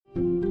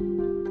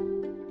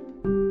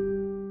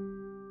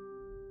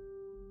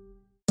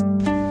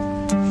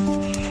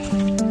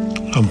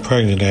I'm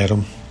pregnant,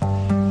 Adam,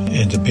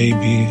 and the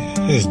baby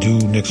is due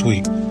next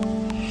week.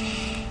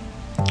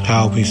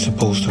 How are we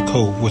supposed to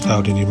cope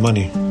without any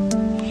money?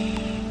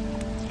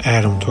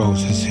 Adam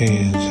throws his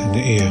hands in the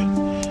air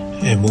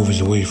and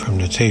moves away from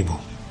the table.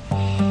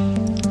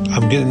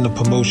 I'm getting a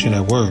promotion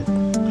at work.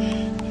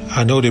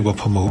 I know they will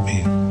promote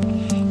me.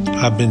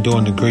 I've been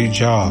doing a great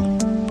job.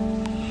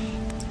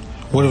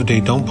 What if they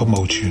don't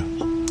promote you?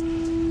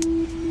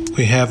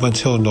 We have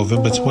until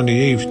November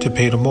 28th to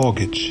pay the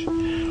mortgage.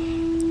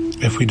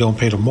 If we don't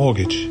pay the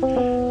mortgage,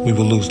 we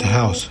will lose the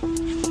house.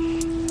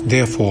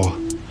 Therefore,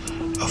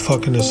 a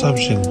fucking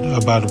assumption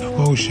about a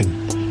promotion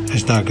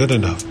is not good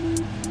enough.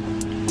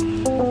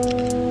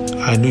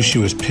 I knew she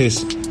was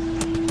pissed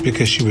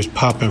because she was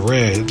popping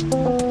red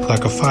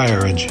like a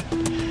fire engine.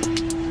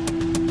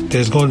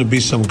 There's going to be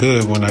some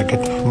good when I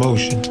get the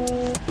promotion,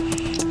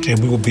 and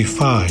we will be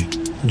fine.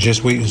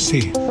 Just wait and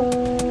see.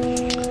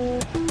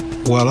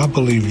 Well, I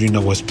believe you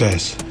know what's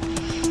best,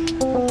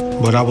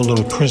 but our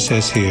little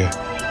princess here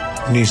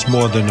needs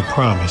more than a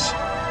promise.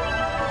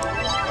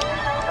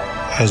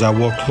 As I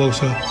walked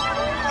closer,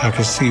 I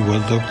could see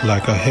what looked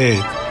like a head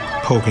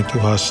poking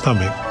through her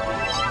stomach.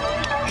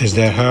 Is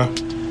that her?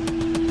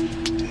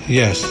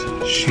 Yes,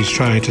 she's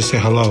trying to say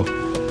hello.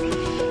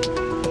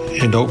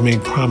 And don't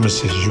make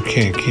promises you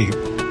can't keep.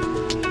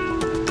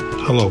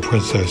 Hello,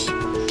 princess.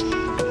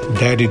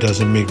 Daddy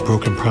doesn't make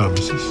broken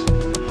promises.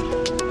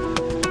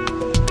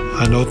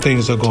 I know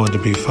things are going to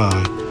be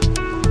fine.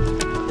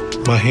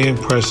 My hand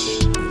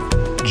pressed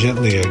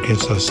gently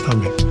against her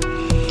stomach,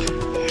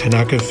 and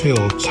I could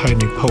feel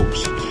tiny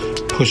pokes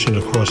pushing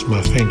across my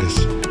fingers.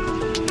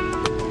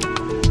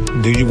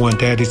 Do you want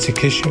Daddy to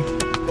kiss you?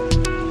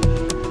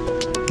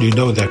 You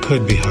know that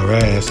could be her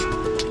ass.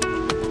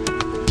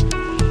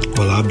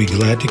 Well, I'll be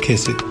glad to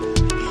kiss it.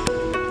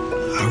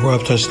 I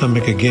rubbed her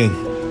stomach again,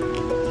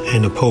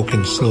 and the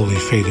poking slowly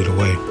faded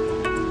away.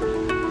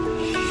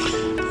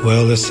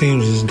 Well, it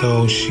seems as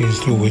though she's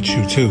through with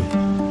you too.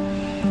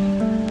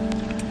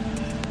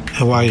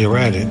 And while you're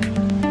at it,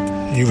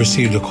 you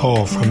received a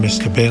call from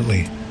Mr.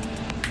 Bentley.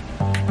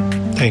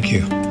 Thank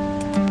you.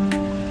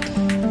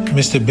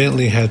 Mr.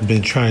 Bentley had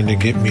been trying to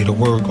get me to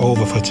work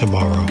over for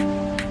tomorrow.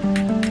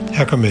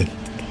 Heckerman,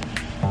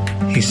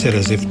 he said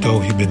as if though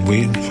he'd been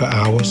waiting for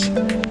hours.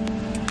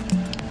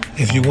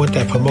 If you want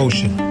that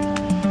promotion,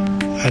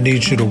 I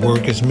need you to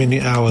work as many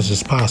hours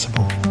as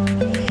possible.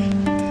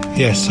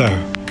 Yes,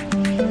 sir.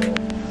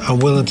 I'm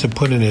willing to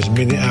put in as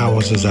many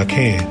hours as I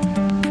can.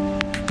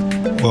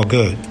 Well,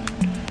 good.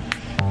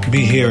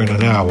 Be here in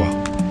an hour.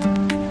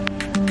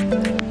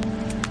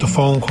 The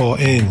phone call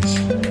ends,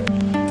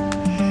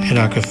 and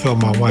I could feel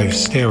my wife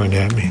staring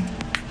at me.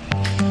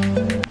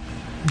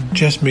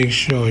 Just make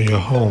sure you're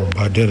home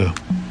by dinner.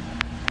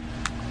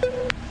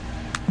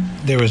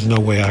 There is no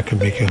way I could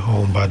make it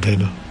home by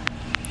dinner.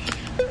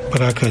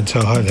 But I couldn't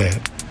tell her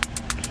that,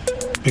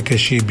 because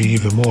she'd be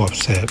even more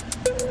upset.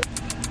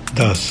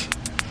 Thus,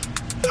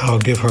 I'll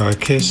give her a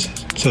kiss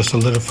to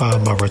solidify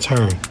my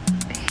return.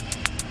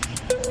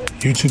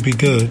 You two be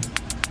good,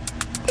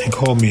 and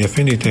call me if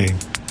anything.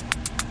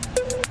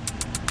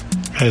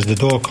 As the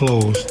door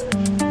closed,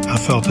 I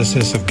felt a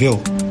sense of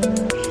guilt,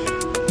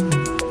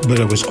 but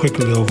it was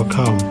quickly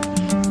overcome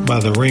by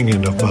the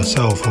ringing of my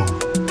cell phone.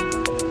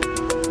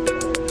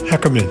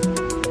 Heckerman,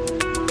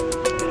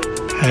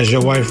 has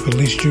your wife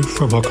released you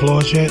from her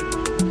claws yet?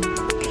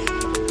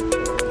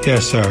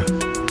 Yes, sir.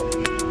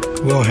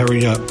 Well,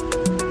 hurry up.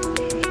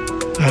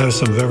 I have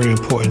some very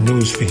important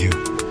news for you.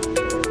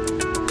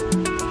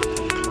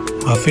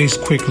 My face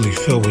quickly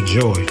filled with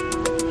joy,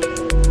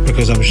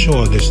 because I'm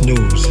sure this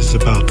news is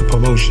about the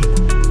promotion.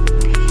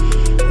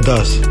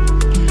 Thus,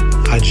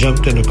 I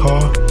jumped in the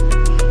car,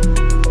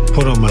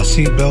 put on my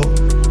seatbelt,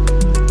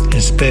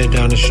 and sped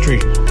down the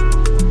street.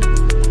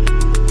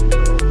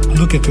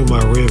 Looking through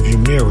my rearview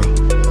mirror,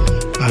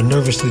 I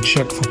nervously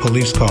checked for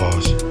police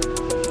cars,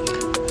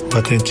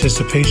 but the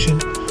anticipation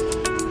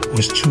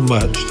was too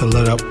much to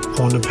let up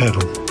on the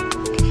pedal.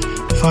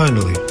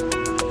 Finally,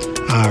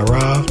 I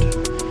arrived,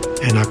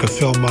 and I could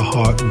feel my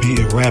heart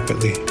beating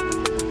rapidly.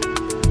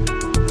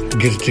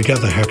 Get it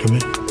together, Heckerman.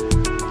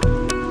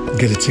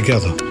 Get it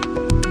together.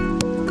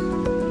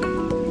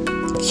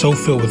 So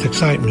filled with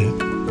excitement,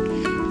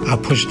 I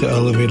pushed the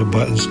elevator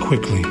buttons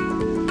quickly,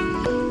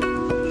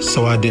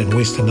 so I didn't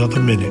waste another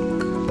minute.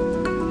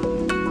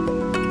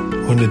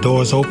 When the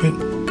doors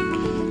opened,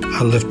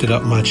 I lifted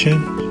up my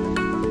chin,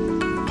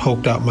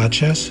 poked out my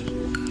chest,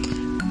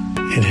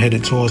 and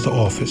headed towards the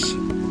office.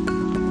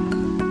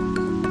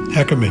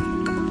 Heckerman,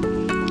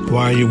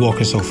 why are you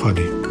walking so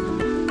funny?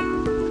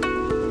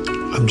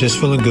 I'm just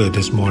feeling good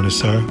this morning,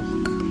 sir.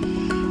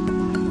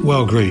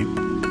 Well, great,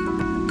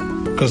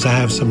 because I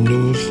have some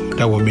news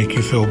that will make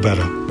you feel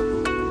better.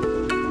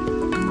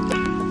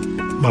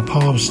 My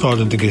palms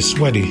started to get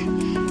sweaty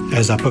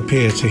as I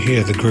prepared to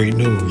hear the great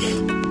news.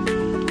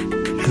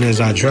 And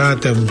as I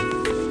dried them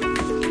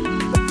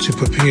to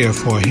prepare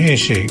for a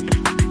handshake,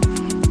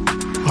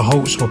 my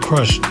hopes were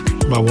crushed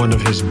by one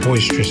of his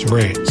boisterous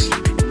rants.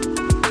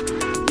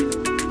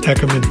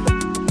 Heckerman,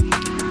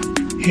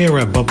 Here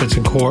at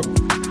Bumpington Corp,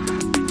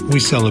 we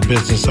sell a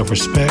business of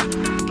respect,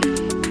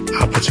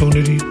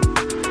 opportunity,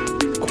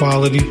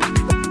 quality,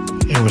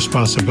 and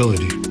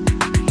responsibility.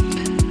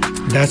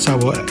 That's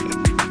our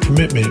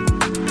commitment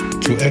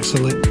to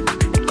excellent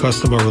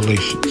customer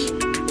relations.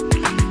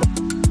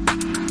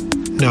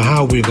 Now,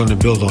 how are we going to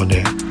build on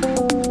that?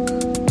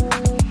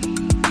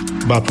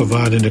 By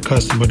providing the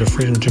customer the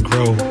freedom to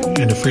grow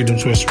and the freedom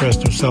to express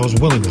themselves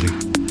willingly.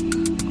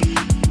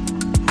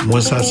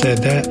 Once I said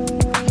that,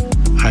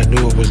 I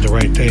knew it was the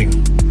right thing.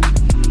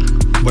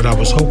 But I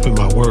was hoping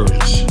my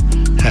words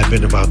had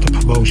been about the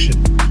promotion.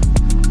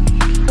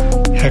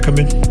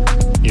 Heckerman,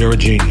 you're a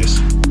genius.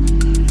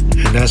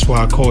 And that's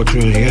why I called you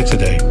in here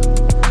today.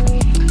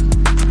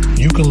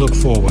 You can look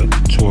forward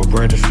to a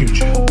brighter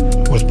future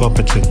with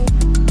Bumpington.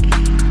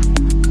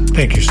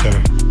 Thank you,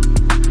 sir.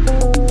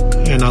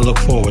 And I look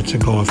forward to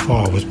going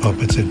far with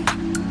Bumpington.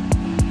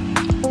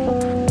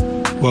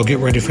 Well, get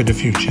ready for the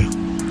future,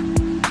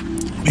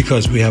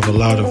 because we have a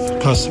lot of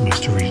customers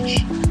to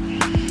reach.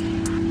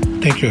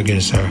 Thank you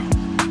again, sir.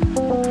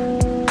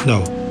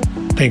 No,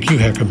 thank you,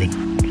 Heckerman.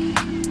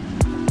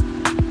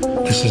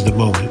 This is the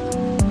moment,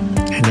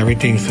 and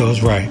everything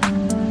feels right.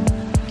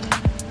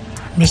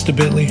 Mr.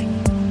 Bentley?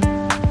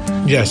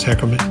 Yes,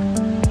 Heckerman.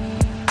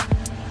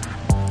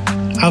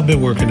 I've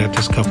been working at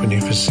this company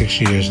for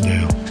 6 years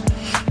now.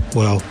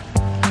 Well,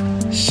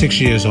 6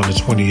 years on the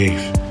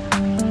 28th.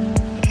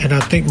 And I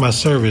think my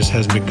service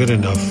has been good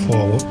enough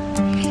for...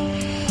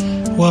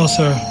 Well,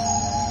 sir,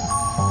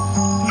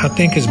 I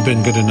think it's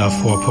been good enough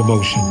for a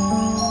promotion.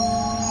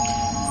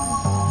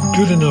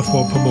 Good enough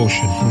for a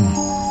promotion,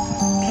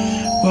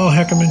 Well,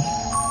 Heckerman,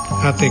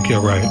 I think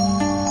you're right.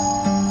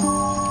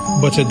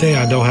 But today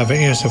I don't have an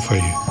answer for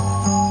you.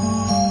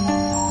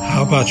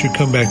 How about you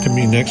come back to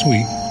me next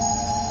week,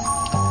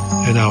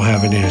 and I'll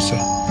have an answer.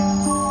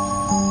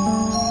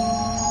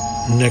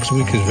 Next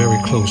week is very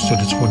close to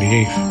the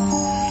 28th,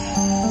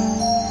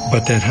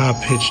 but that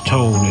high-pitched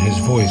tone in his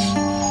voice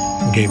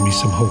gave me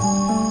some hope.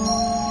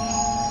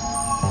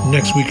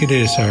 Next week it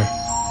is, sir.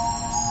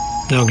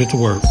 Now get to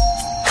work.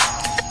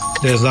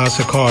 There's lots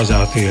of cars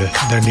out there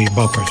that need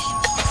bumpers.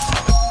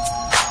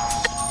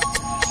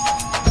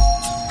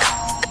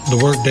 The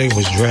workday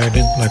was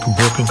dragging like a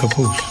broken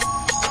caboose,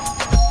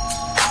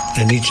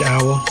 and each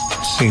hour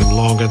seemed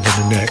longer than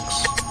the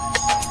next.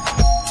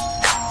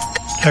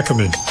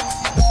 Heckerman,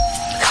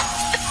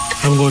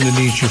 I'm going to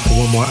need you for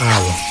one more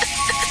hour.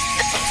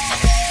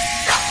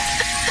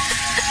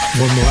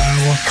 One more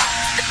hour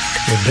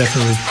will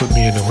definitely put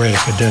me in the red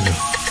for dinner.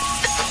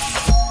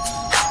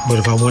 But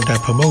if I want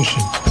that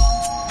promotion,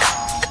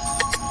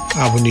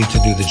 I will need to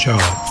do the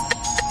job.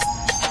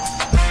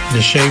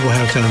 Nishay will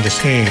have to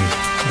understand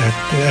that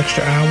the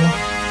extra hour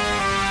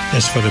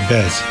is for the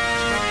best.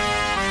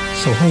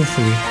 So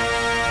hopefully,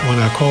 when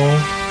I call,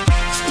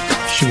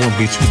 she won't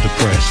be too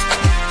depressed.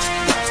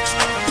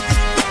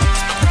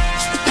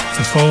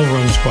 The phone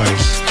rang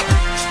twice,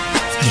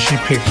 and she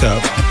picked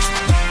up,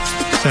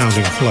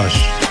 sounding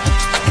flushed.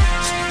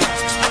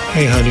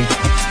 Hey, honey.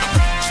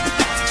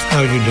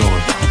 How you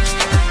doing?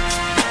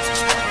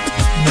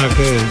 Not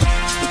good.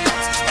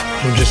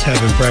 I'm just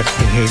having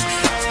Braxton Hicks,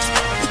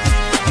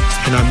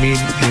 and I need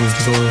you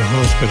to go to the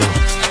hospital.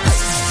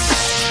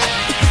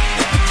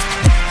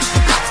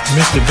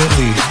 Mr.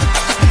 Bentley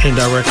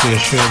indirectly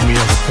assured me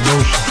of a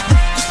promotion.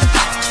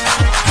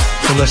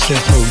 So let's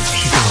just hope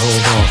she can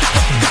hold off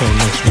until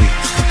next week.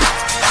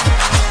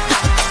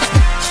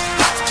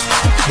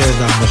 There's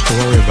not much to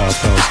worry about,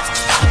 though.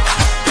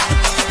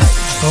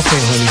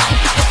 Okay, honey.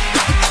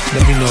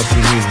 Let me know if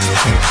you need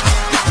anything.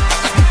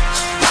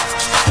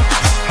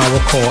 Our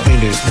call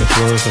ended with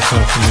words of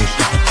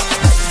confirmation,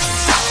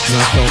 and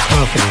I felt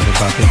confident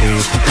about the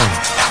days to come.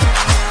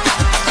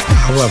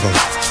 However,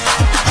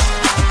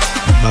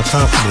 my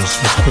confidence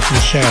was quickly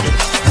shattered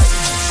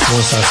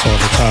once I saw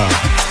the time.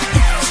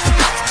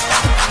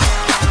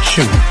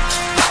 Shoot,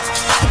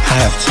 I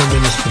have 2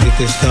 minutes to get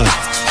this done.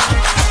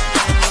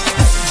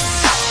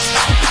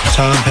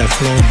 Time had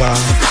flown by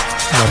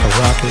like a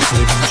rocket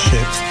leaving the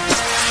ship.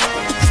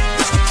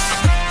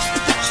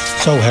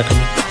 So,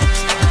 Heckerman,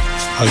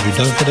 are you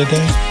done for the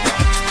day?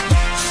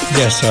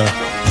 Yes, sir.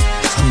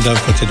 I'm done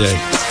for today.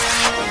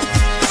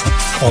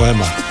 Or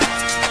am I?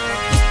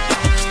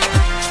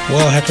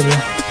 Well, Heckerman,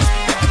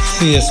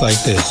 see, it's like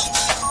this.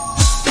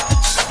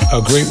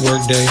 A great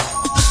work day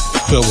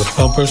filled with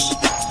bumpers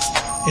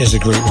is a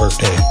great work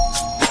day.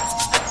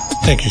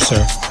 Thank you,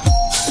 sir.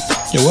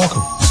 You're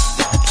welcome.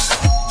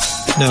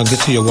 Now get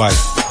to your wife,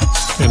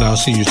 and I'll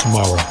see you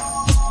tomorrow.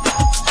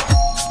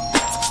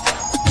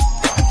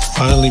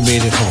 Finally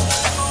made it home.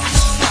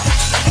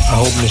 I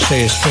hope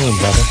Nishay is feeling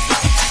better.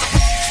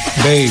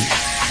 Babe,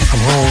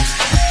 I'm home.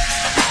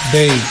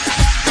 Babe,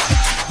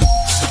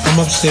 I'm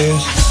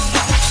upstairs.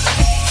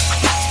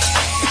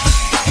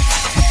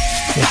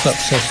 What's up,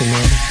 sexy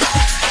mama?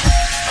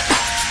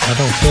 I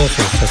don't feel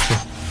so sexy.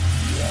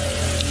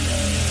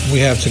 We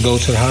have to go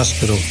to the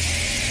hospital.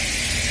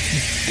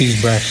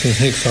 These Braxton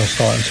Hicks are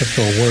starting to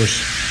feel worse.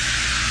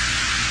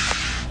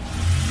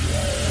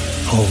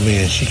 Oh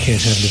man, she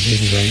can't have the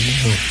baby right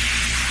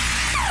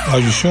now. Are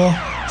you sure?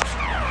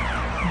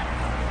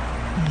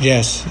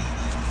 Yes,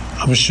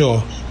 I'm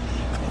sure.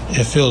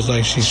 It feels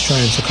like she's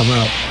trying to come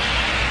out.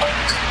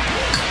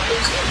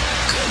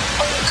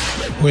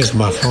 Where's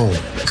my phone?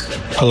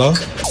 Hello?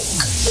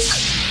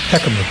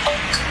 Heckerman.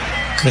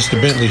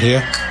 Mr. Bentley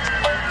here.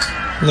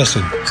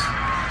 Listen,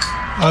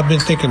 I've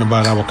been thinking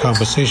about our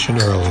conversation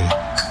earlier.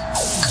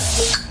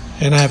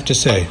 And I have to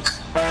say,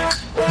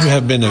 you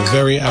have been a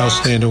very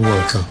outstanding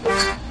worker.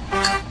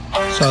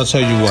 So I'll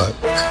tell you what.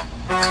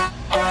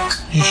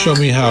 You show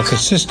me how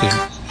consistent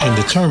and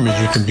determined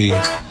you can be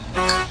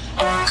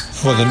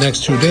for the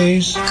next 2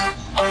 days,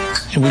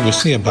 and we will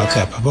see about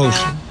that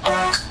promotion.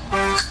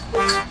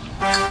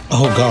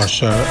 Oh gosh,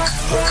 sir.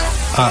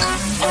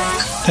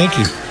 Thank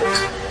you.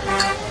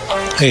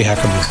 Hey,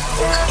 Hackerman,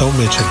 don't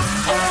mention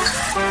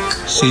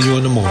it. See you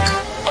in the morning.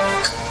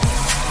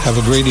 Have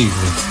a great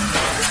evening.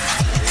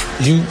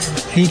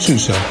 You too,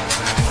 sir.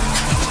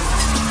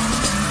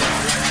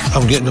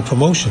 I'm getting a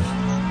promotion.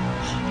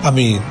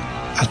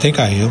 I think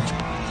I am.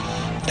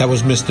 That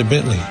was Mr.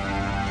 Bentley.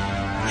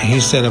 And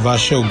he said if I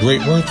show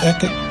great work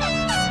ethic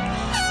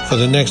for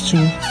the next 2,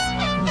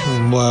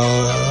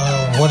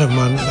 what am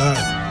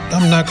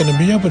I'm not going to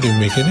be able to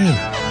make it in.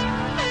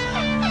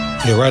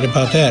 You're right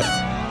about that.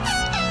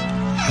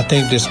 I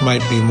think this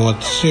might be more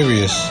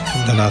serious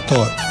than I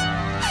thought.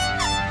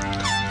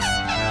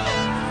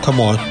 Come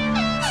on,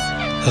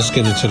 let's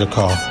get into the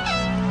car.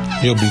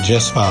 You'll be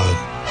just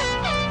fine.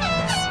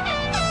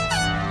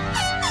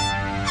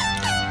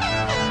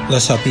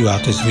 Let's help you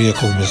out this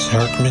vehicle, Miss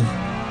Herkman.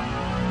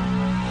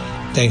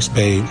 Thanks,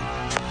 babe.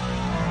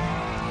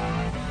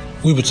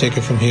 We will take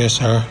it from here,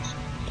 sir.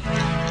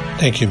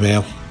 Thank you,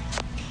 ma'am.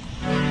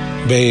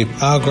 Babe,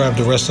 I'll grab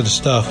the rest of the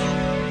stuff.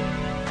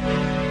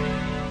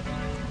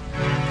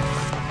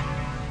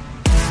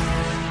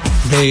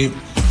 Babe,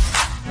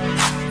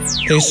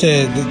 they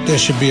said that there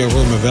should be a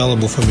room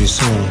available for me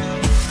soon.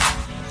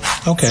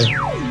 Okay.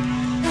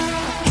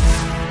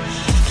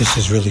 This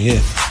is really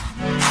it.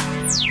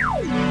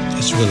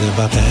 It's really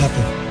about to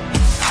happen.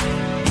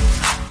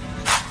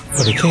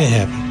 But it can't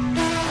happen.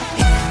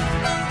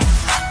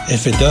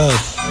 If it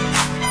does,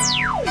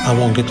 I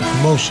won't get the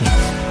promotion.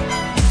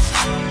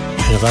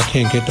 And if I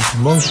can't get the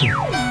promotion,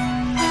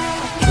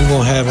 we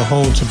won't have a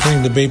home to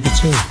bring the baby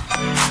to.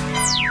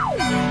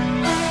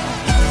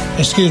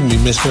 Excuse me,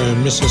 Mr.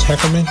 and Mrs.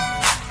 Heckerman.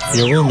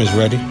 Your room is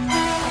ready.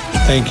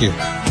 Thank you.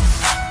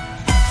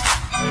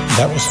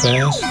 That was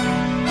fast.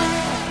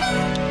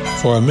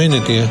 For a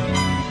minute there,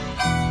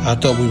 I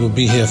thought we would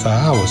be here for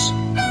hours.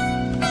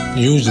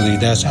 Usually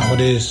that's how it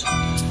is.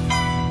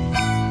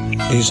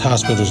 These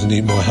hospitals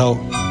need more help.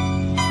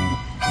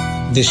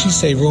 Did she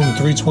say room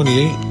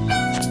 328?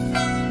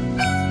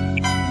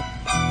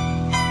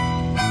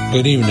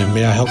 Good evening,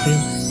 may I help you?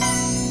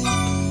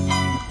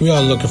 We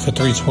are looking for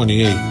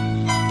 328.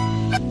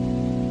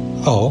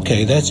 Oh,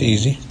 okay, that's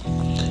easy.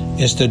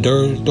 It's the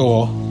third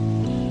door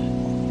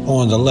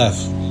on the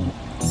left.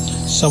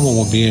 Someone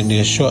will be in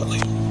there shortly.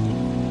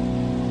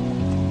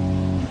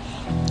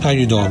 How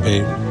you doing,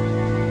 babe?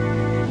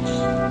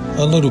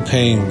 A little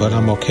pain, but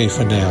I'm okay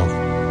for now.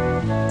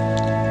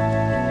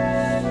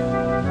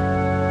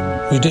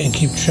 We didn't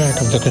keep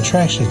track of the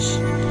contractions.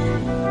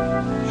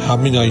 How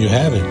many are you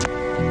having?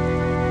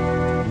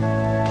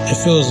 It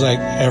feels like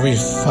every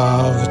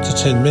 5 to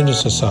 10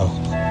 minutes or so.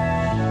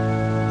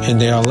 And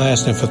they are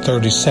lasting for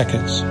 30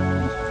 seconds.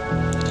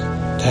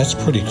 That's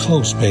pretty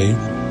close, babe.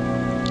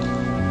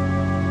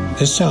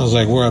 It sounds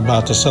like we're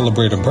about to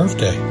celebrate a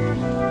birthday.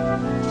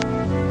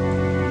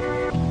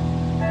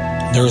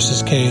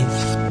 Nurses came,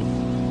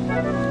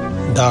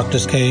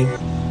 doctors came,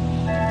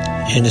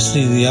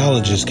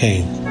 anesthesiologists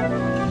came,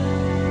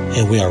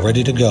 and we are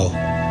ready to go.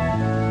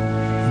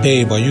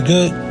 Babe, are you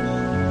good?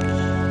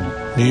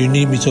 Do you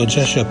need me to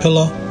adjust your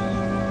pillow?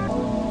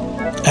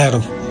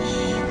 Adam,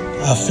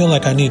 I feel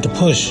like I need to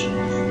push.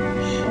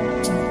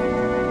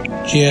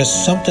 Yes,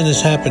 something is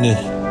happening.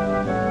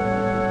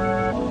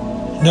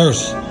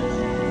 Nurse.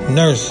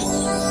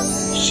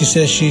 She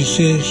says she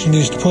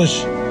needs to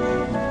push.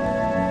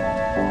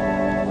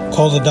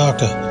 Call the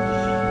doctor.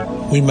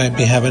 We might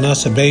be having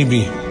us a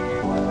baby.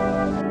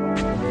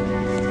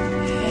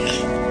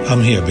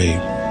 I'm here,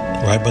 babe.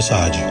 Right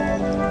beside you.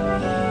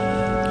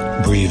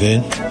 Breathe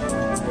in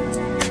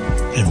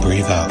and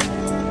breathe out.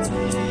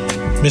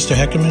 Mr.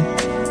 Heckerman,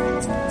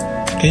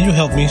 can you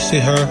help me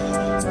sit her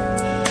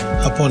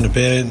up on the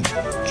bed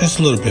just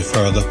a little bit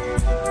further?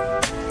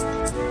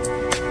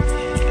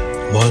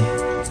 1,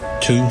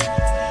 2,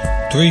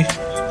 3.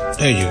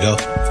 There you go.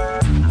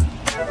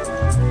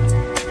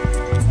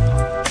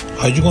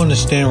 Are you going to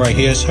stand right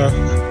here, sir?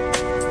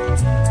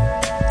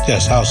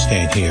 Yes, I'll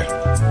stand here.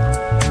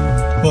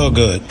 Well,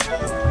 good.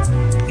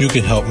 You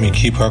can help me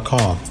keep her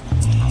calm.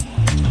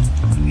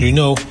 You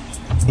know,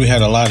 we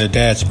had a lot of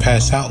dads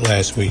pass out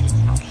last week.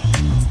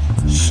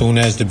 Soon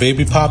as the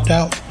baby popped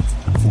out,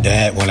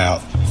 Dad went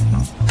out.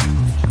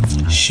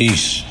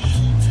 Sheesh.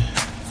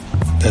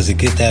 Does it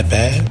get that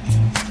bad?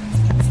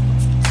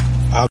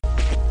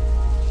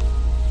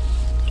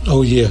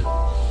 Oh yeah,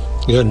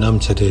 you're numb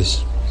to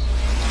this.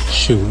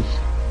 Shoot,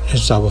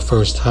 it's our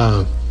first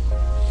time.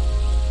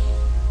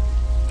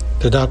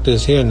 The doctor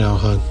is here now,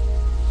 hon.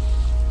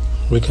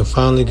 We can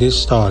finally get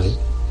started.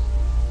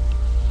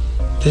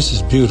 This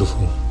is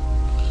beautiful.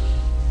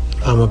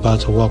 I'm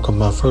about to welcome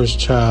my first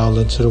child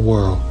into the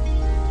world.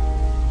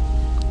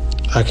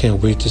 I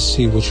can't wait to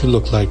see what you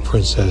look like,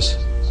 princess.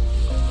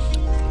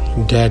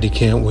 Daddy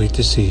can't wait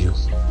to see you.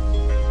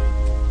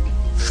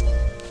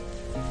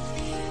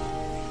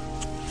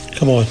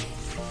 Come on,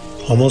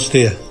 almost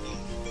there.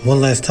 One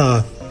last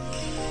time.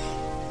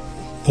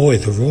 Boy,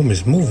 the room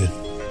is moving.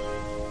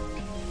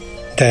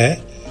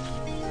 Dad?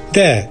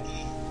 Dad?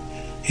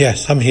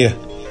 Yes, I'm here.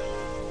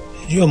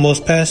 You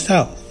almost passed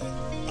out.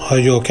 Are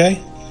you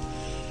okay?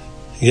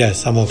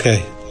 Yes, I'm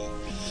okay.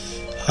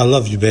 I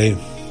love you, babe.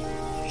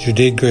 You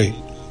did great.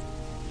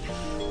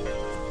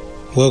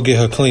 We'll get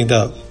her cleaned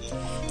up,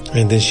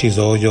 and then she's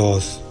all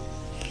yours.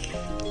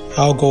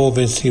 I'll go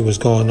over and see what's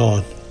going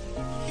on.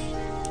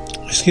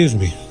 Excuse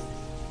me.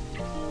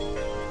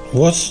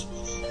 What's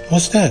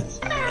that?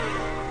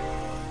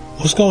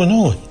 What's going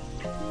on?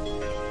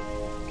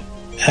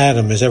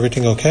 Adam, is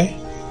everything okay?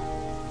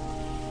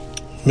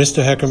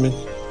 Mr. Heckerman,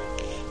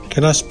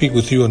 can I speak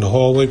with you in the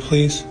hallway,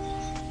 please?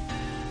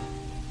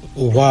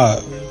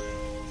 Why?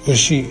 Was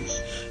she...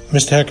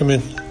 Mr.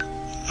 Heckerman,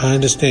 I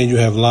understand you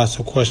have lots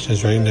of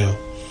questions right now,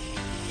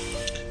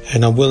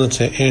 and I'm willing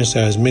to answer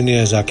as many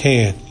as I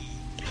can,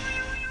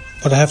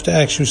 but I have to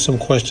ask you some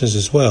questions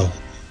as well.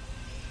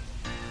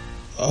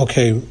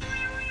 Okay,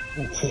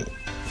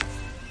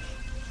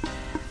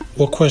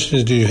 what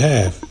questions do you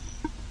have?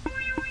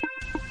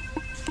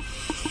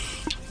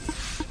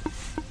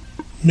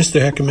 Mr.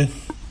 Heckerman,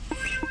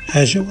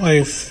 has your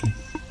wife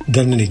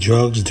done any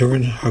drugs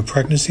during her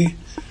pregnancy?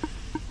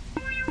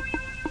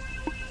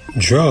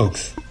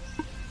 Drugs?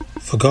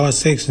 For God's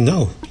sakes,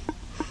 no.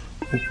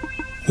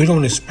 We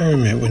don't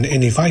experiment with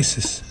any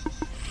vices.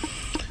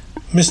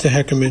 Mr.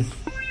 Heckerman,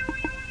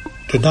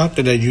 the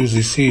doctor that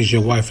usually sees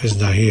your wife is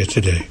not here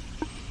today.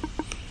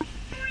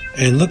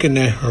 And looking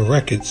at her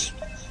records,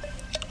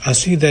 I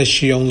see that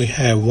she only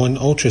had one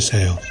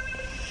ultrasound.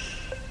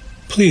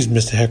 Please,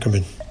 Mr.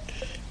 Heckerman,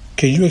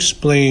 can you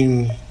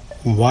explain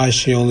why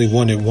she only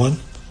wanted one?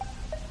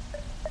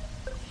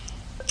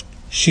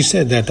 She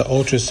said that the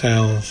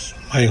ultrasounds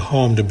might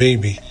harm the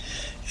baby,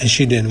 and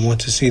she didn't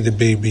want to see the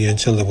baby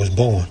until it was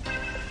born.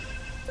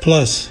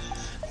 Plus,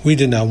 we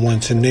did not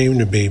want to name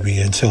the baby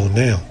until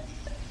now.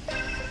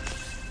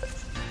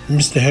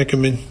 Mr.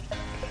 Heckerman,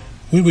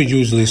 we would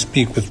usually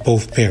speak with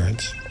both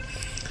parents,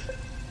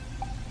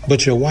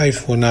 but your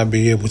wife will not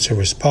be able to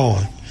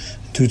respond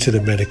due to the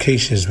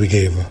medications we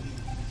gave her.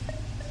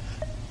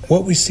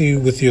 What we see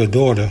with your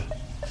daughter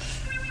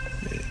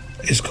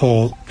is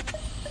called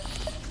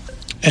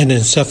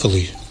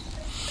anencephaly.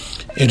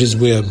 It is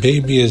where a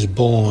baby is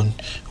born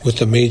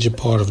with a major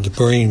part of the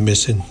brain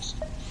missing.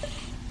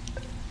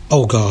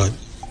 Oh God,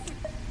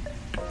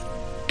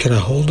 can I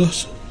hold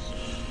us?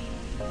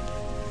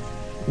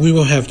 We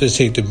will have to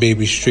take the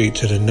baby straight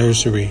to the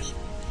nursery,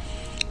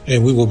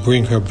 and we will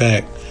bring her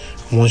back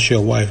once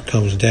your wife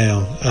comes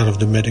down out of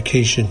the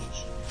medication.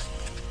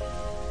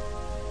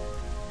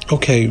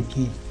 Okay,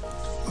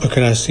 but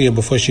can I see her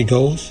before she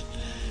goes?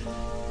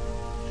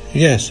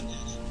 Yes.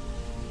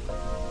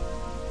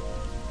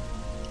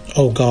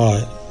 Oh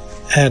God,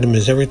 Adam,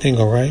 is everything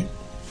all right?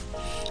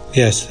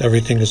 Yes,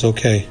 everything is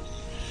okay.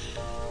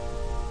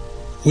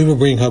 We will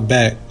bring her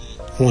back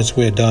once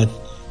we're done.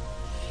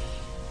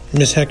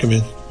 Miss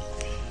Heckerman,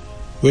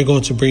 we're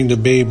going to bring the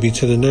baby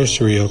to the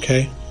nursery,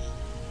 okay?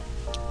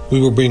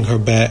 We will bring her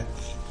back.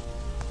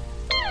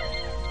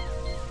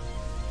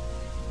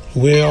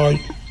 Where are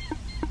you?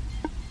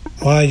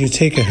 Why are you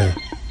taking her?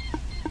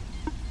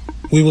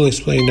 We will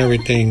explain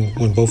everything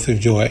when both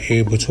of you are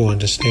able to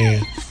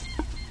understand.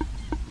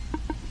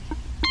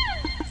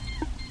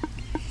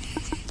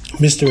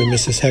 Mr. and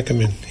Mrs.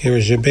 Heckerman, here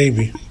is your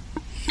baby.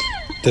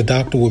 The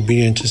doctor will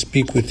be in to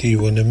speak with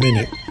you in a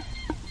minute.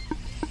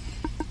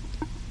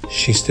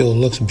 She still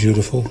looks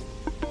beautiful.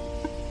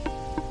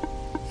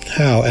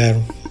 How,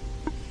 Adam?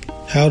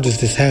 How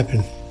does this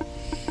happen?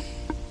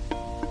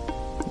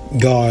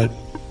 God,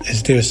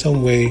 is there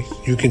some way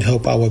you can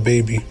help our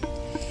baby?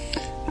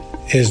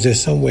 Is there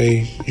some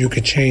way you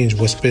could change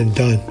what's been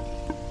done?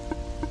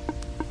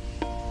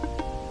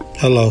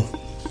 Hello.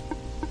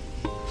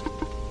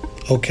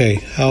 Okay,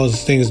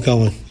 how's things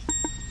going?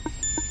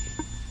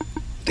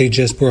 They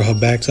just brought her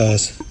back to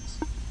us.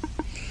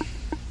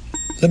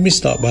 Let me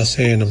start by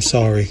saying I'm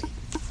sorry.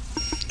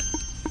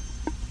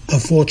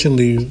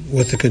 Unfortunately,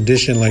 with a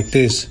condition like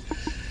this,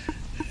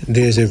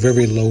 there's a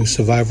very low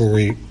survival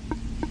rate.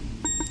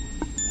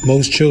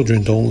 Most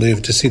children don't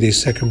live to see their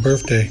second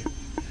birthday.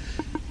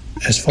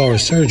 As far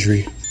as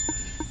surgery,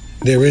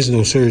 there is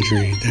no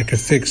surgery that can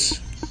fix.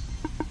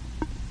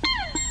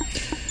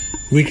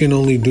 We can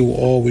only do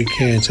all we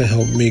can to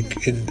help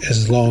make it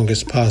as long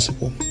as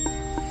possible,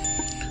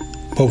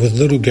 but with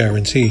little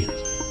guarantee.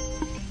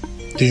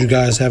 Do you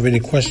guys have any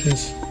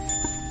questions?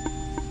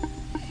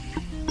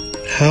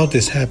 How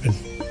this happened?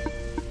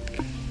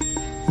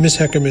 Miss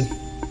Heckerman,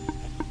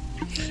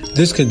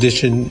 this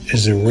condition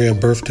is a rare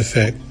birth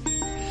defect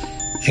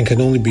and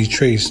can only be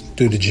traced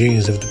through the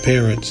genes of the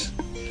parents.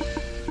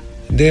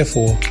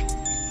 Therefore,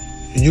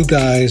 you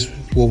guys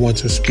will want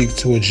to speak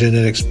to a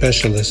genetic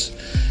specialist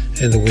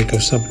in the wake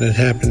of something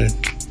happening.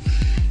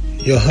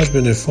 Your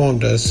husband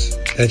informed us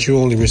that you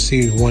only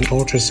received one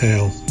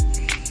ultrasound,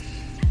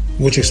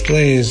 which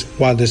explains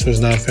why this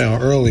was not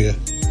found earlier.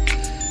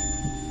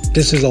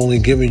 This is only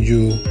giving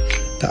you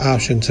the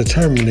option to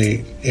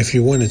terminate if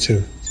you wanted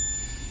to.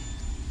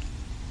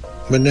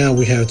 But now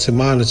we have to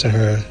monitor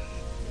her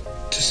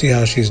to see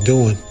how she's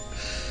doing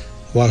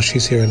while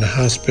she's here in the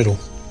hospital.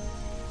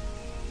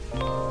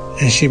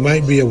 And she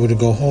might be able to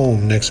go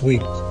home next week.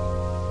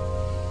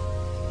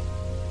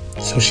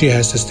 So she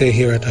has to stay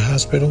here at the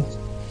hospital?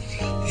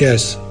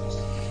 Yes.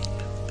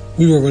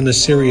 We will run a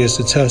series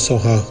of tests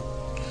on her.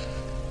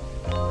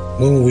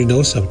 When will we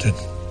know something?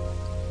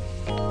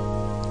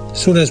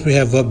 Soon as we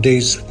have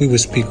updates, we will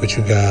speak with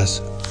you guys.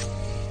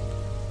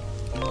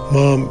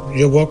 Mom,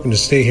 you're welcome to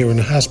stay here in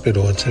the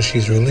hospital until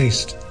she's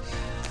released.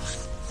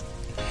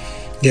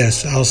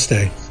 Yes, I'll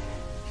stay.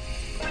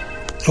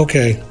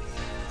 Okay,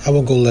 I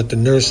will go let the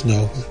nurse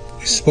know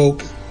we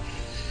spoke,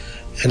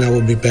 and I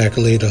will be back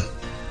later.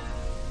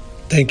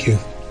 Thank you.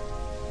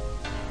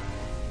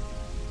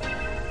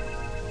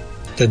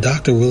 The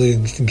doctor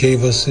really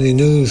gave us any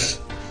news.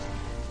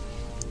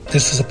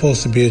 This was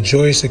supposed to be a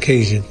joyous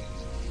occasion.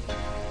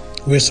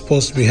 We're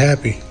supposed to be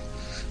happy,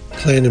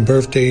 planning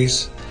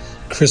birthdays,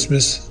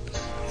 Christmas,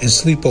 and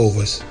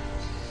sleepovers.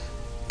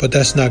 But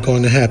that's not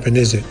going to happen,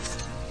 is it?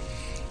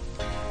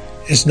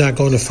 It's not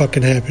going to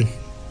fucking happen.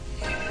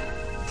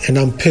 And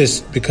I'm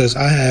pissed because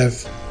I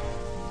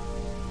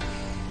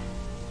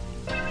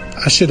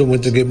should have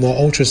went to get more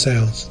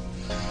ultrasounds.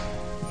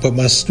 But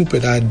my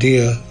stupid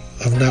idea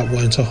of not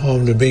wanting to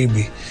harm the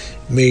baby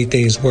made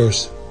things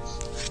worse.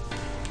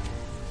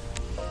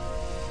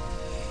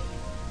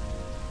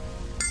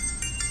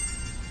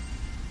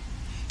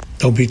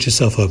 Don't beat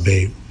yourself up,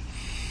 babe.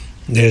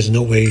 There's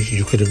no way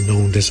you could have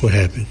known this would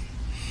happen.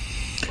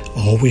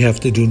 All we have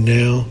to do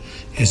now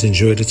is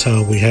enjoy the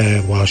time we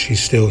have while she's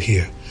still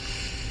here.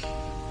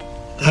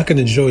 I can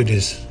enjoy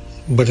this,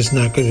 but it's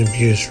not going to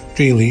be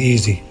extremely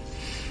easy.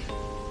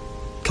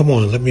 Come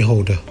on, let me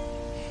hold her.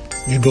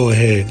 You go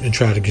ahead and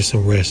try to get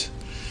some rest.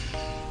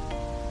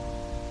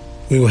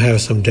 We will have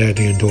some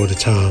daddy and daughter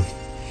time.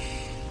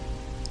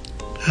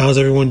 How's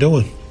everyone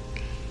doing?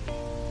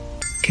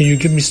 Can you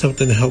give me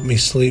something to help me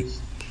sleep?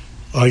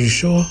 Are you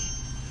sure?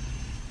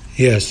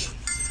 Yes.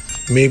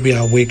 Maybe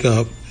I'll wake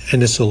up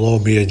and this will all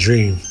be a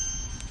dream.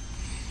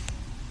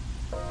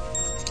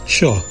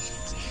 Sure.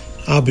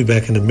 I'll be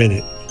back in a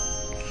minute.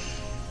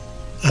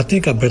 I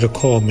think I better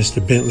call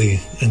Mr.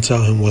 Bentley and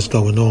tell him what's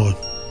going on.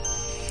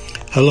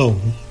 Hello,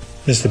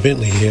 Mr.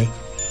 Bentley here.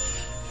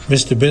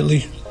 Mr.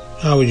 Bentley,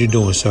 how are you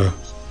doing, sir?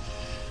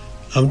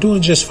 I'm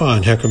doing just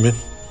fine, Heckerman.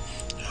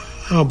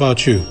 How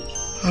about you?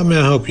 How may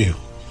I help you?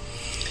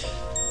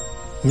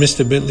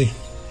 Mr. Bentley,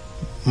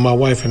 my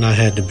wife and I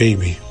had the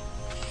baby.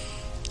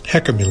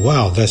 Heckerman,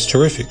 wow, that's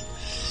terrific.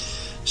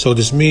 So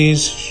this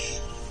means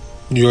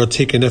you're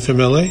taking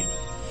FMLA?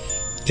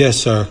 Yes,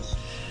 sir.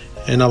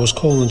 And I was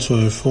calling to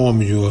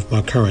inform you of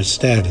my current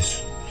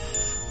status.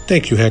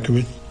 Thank you,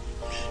 Heckerman.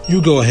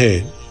 You go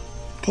ahead.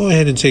 Go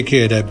ahead and take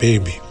care of that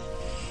baby.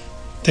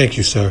 Thank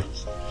you, sir.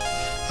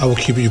 I will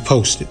keep you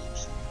posted.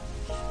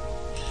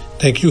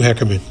 Thank you,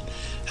 Heckerman.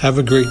 Have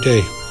a great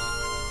day.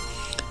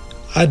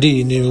 I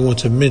didn't even want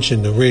to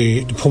mention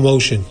the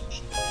promotion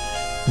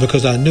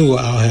because I knew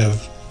I'll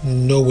have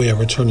no way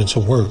of returning to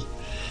work.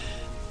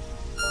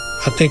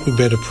 I think we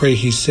better pray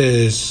he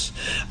says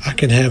I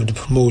can have the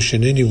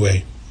promotion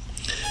anyway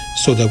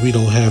so that we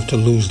don't have to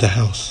lose the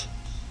house.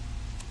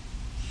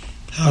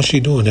 How's she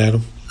doing,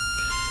 Adam?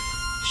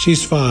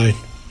 She's fine.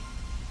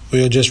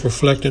 We are just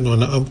reflecting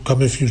on the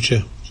upcoming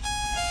future.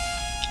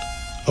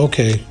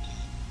 Okay.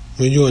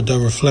 When you are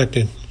done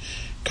reflecting,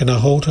 can I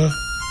hold her?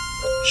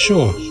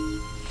 Sure.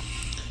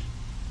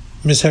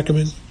 Miss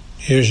Heckerman,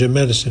 here's your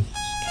medicine.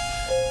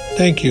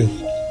 Thank you.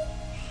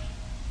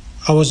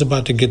 I was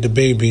about to get the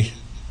baby.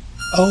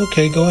 Oh,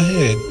 okay, go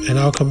ahead, and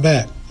I'll come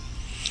back.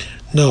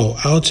 No,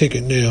 I'll take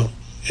it now.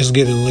 It's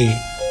getting late.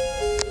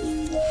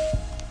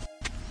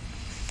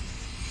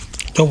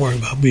 Don't worry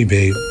about me,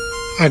 babe.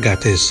 I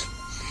got this.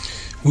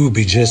 We'll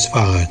be just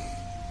fine.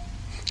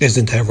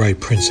 Isn't that right,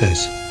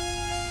 princess?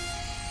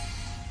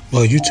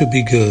 Well, you two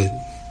be good.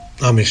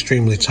 I'm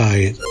extremely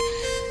tired.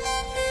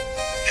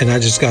 And I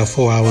just got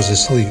 4 hours of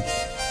sleep.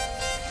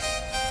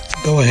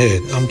 Go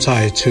ahead, I'm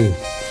tired too.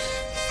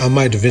 I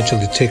might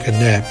eventually take a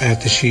nap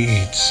after she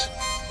eats.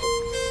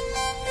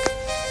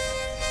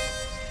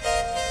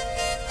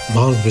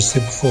 Mom's been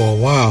sleeping for a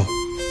while.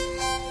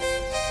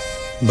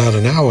 About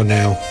an hour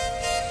now.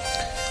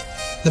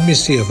 Let me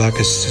see if I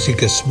can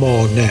take a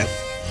small nap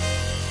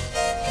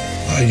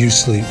while you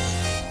sleep.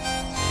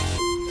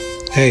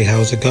 Hey,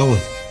 how's it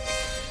going?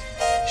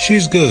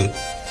 She's good.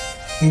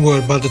 We were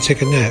about to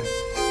take a nap.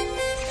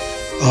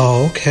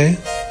 Oh, okay.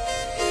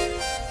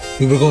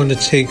 We were going to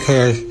take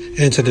her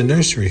into the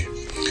nursery,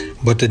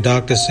 but the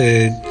doctor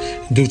said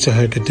due to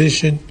her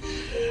condition,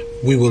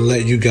 we will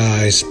let you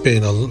guys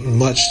spend as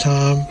much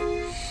time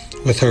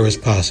with her as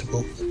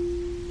possible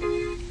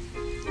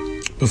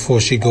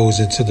before she goes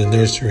into the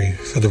nursery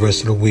for the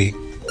rest of the week.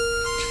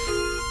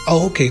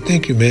 Oh, okay.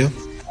 Thank you, ma'am.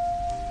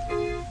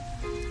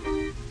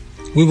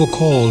 We will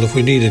call if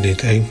we need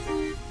anything.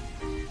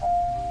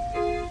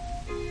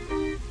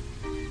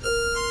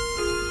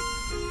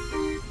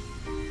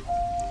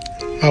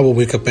 I will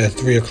wake up at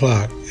 3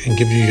 o'clock and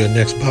give you your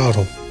next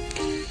bottle.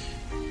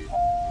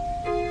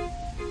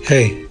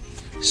 Hey,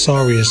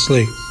 sorry it's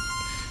late.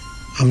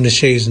 I'm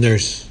Nishay's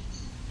nurse.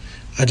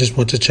 I just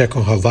want to check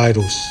on her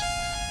vitals.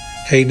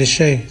 Hey,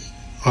 Nishay,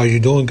 are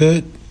you doing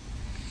good?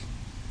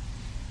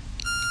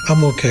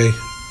 I'm okay,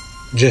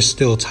 just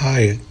still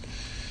tired.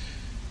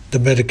 The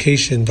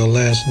medication the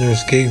last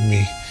nurse gave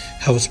me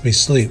helps me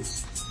sleep.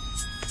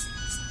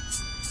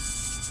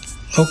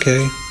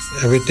 Okay,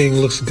 everything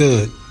looks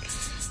good.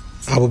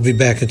 I will be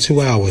back in 2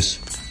 hours.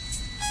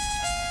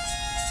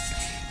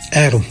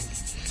 Adam,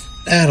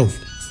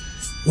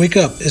 wake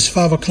up. It's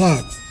 5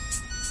 o'clock.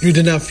 You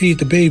did not feed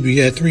the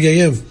baby at 3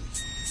 a.m.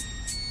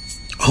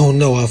 Oh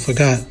no, I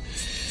forgot.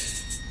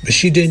 But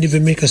she didn't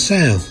even make a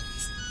sound.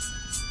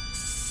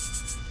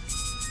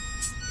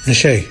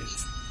 Nishay,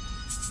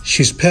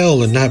 she's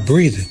pale and not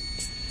breathing.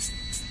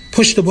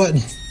 Push the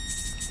button.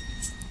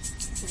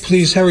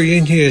 Please hurry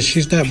in here.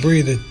 She's not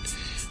breathing.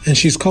 And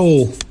she's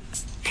cold.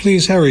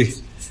 Please hurry.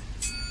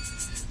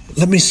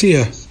 Let me see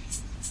her.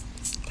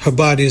 Her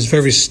body is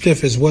very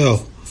stiff as well.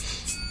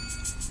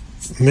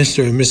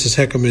 Mr. and Mrs.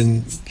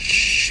 Heckerman,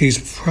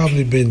 she's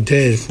probably been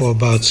dead for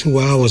about 2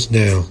 hours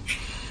now.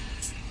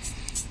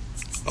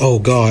 Oh,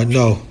 God,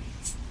 no.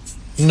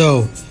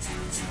 No.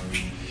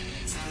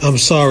 I'm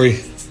sorry.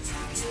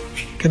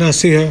 Can I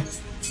see her?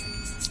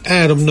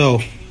 Adam,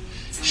 no.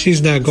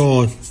 She's not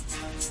gone.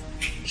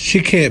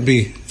 She can't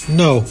be.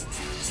 No.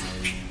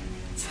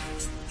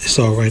 It's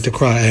all right to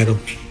cry, Adam.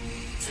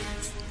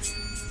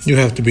 You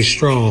have to be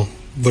strong,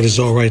 but it's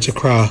all right to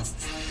cry.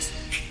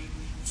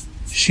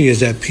 She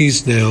is at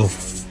peace now.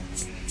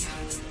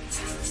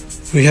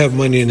 We have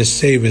money in the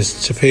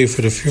savings to pay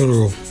for the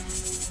funeral.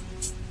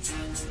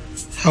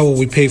 How will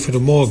we pay for the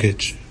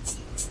mortgage?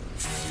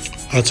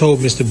 I told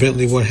Mr.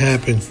 Bentley what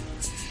happened,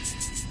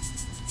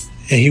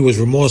 and he was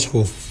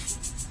remorseful.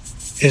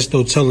 It's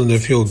no telling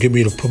if he'll give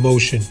me the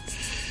promotion,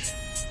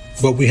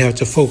 but we have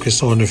to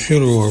focus on the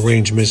funeral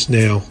arrangements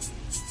now.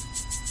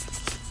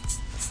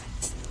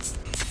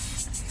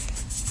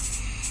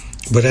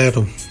 But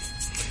Adam,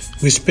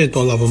 we spent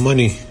all our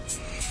money,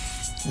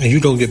 and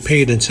you don't get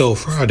paid until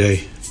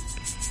Friday.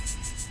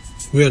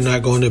 We are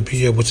not going to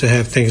be able to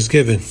have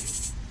Thanksgiving.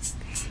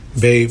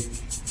 Babe,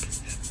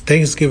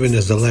 Thanksgiving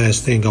is the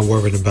last thing I'm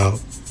worried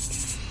about.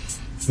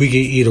 We can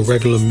eat a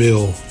regular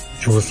meal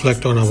and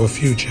reflect on our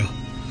future.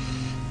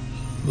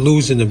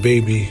 Losing the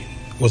baby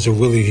was a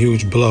really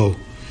huge blow,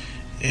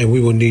 and we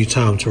will need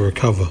time to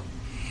recover.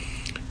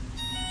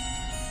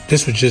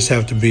 This would just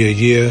have to be a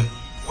year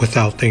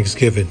without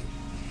Thanksgiving.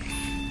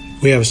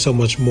 We have so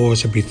much more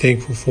to be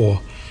thankful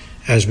for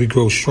as we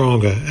grow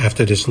stronger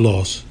after this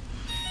loss.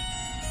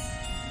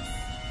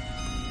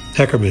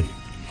 Heckerman,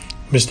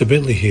 Mr.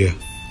 Bentley here.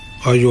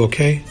 Are you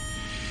okay?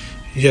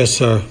 Yes,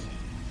 sir.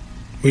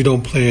 We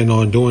don't plan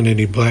on doing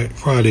any Black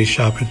Friday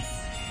shopping.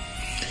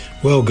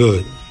 Well,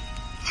 good.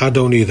 I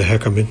don't either,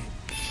 Heckerman.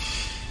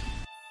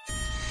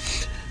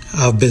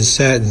 I've been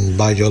saddened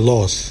by your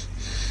loss,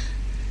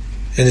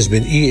 and it's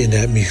been eating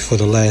at me for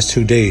the last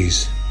 2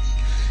 days.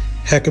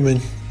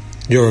 Heckerman,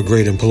 you're a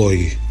great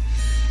employee.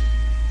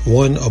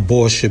 One a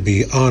boss should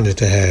be honored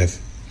to have.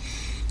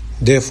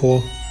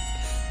 Therefore,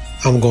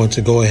 I'm going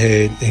to go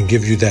ahead and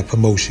give you that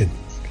promotion.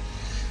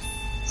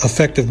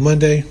 Effective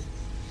Monday,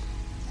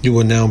 you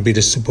will now be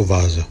the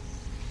supervisor.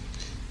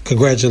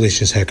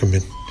 Congratulations,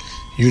 Heckerman.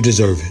 You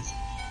deserve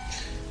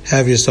it.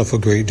 Have yourself a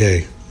great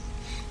day.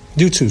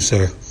 You too,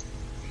 sir.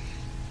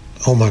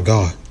 Oh my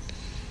God.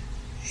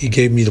 He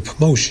gave me the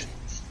promotion.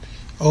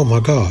 Oh my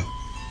God.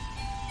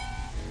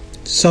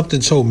 Something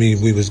told me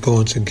we was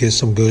going to get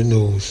some good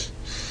news.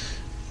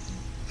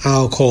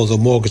 I'll call the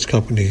mortgage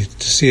company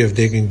to see if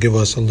they can give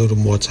us a little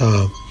more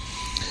time.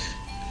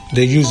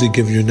 They usually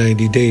give you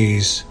 90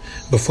 days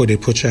before they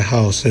put your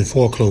house in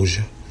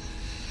foreclosure.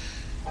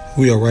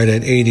 We are right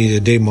at 80 the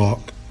day mark,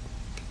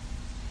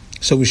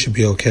 so we should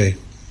be okay.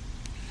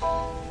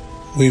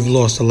 We've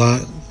lost a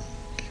lot,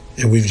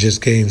 and we've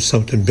just gained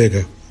something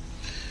bigger.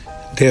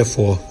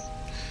 Therefore,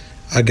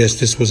 I guess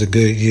this was a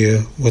good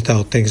year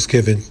without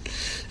Thanksgiving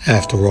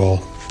after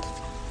all.